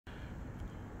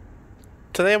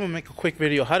Today I'm going to make a quick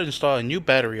video how to install a new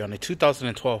battery on a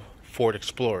 2012 Ford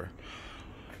Explorer.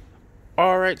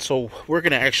 Alright, so we're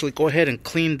going to actually go ahead and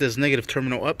clean this negative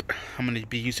terminal up. I'm going to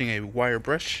be using a wire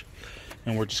brush,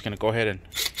 and we're just going to go ahead and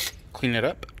clean it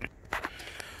up.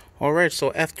 Alright,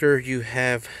 so after you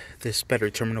have this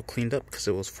battery terminal cleaned up because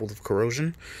it was full of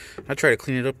corrosion, I tried to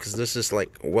clean it up because this is like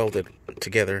welded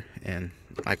together and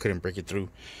I couldn't break it through.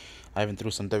 I even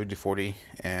threw some WD-40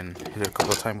 and hit it a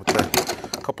couple of times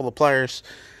with a couple of pliers,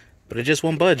 but it just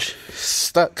won't budge.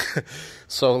 Stuck.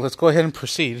 So let's go ahead and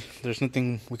proceed. There's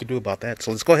nothing we can do about that.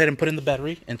 So let's go ahead and put in the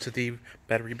battery into the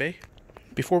battery bay.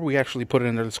 Before we actually put it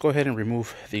in there, let's go ahead and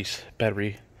remove these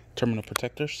battery terminal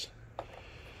protectors.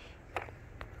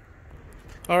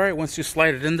 Alright, once you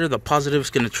slide it in there, the positive is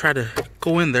going to try to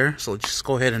go in there. So let's just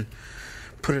go ahead and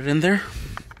put it in there.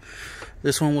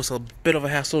 This one was a bit of a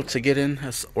hassle to get in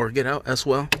or get out as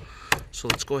well. So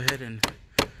let's go ahead and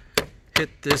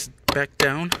hit this back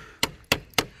down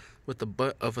with the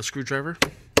butt of a screwdriver.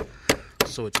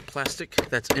 So it's plastic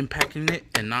that's impacting it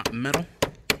and not metal.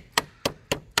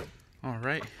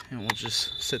 Alright, and we'll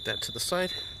just set that to the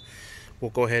side.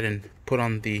 We'll go ahead and put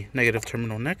on the negative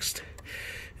terminal next.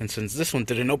 And since this one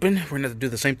didn't open, we're going to have to do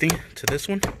the same thing to this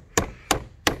one.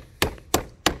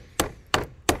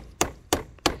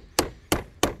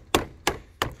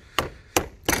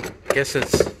 Guess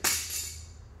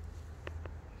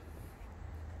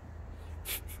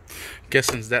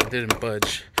since that didn't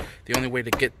budge, the only way to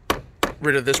get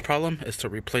rid of this problem is to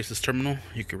replace this terminal.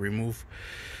 You can remove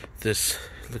this,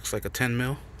 looks like a 10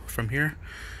 mil from here,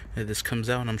 and this comes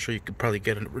out, and I'm sure you could probably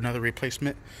get another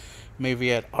replacement,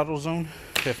 maybe at AutoZone,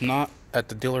 if not at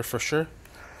the dealer for sure.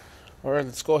 Alright,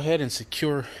 let's go ahead and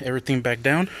secure everything back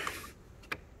down.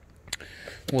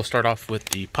 We'll start off with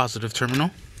the positive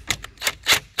terminal,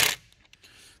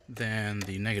 then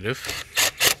the negative,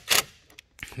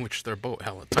 which they're both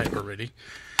hella tight already.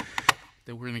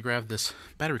 Then we're going to grab this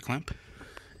battery clamp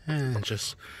and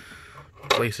just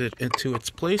place it into its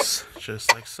place,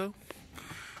 just like so.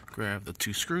 Grab the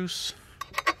two screws,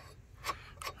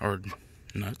 or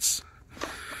nuts.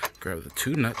 Grab the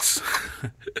two nuts.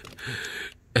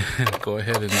 And go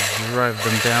ahead and drive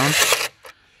them down.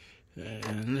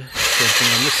 And same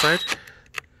thing on this side.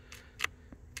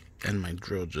 And my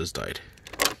drill just died.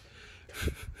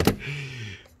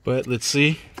 But let's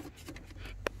see.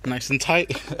 Nice and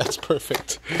tight. That's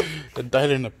perfect. It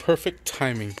died in a perfect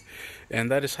timing.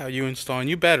 And that is how you install a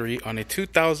new battery on a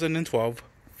 2012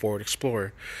 Ford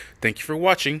Explorer. Thank you for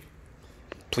watching.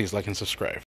 Please like and subscribe.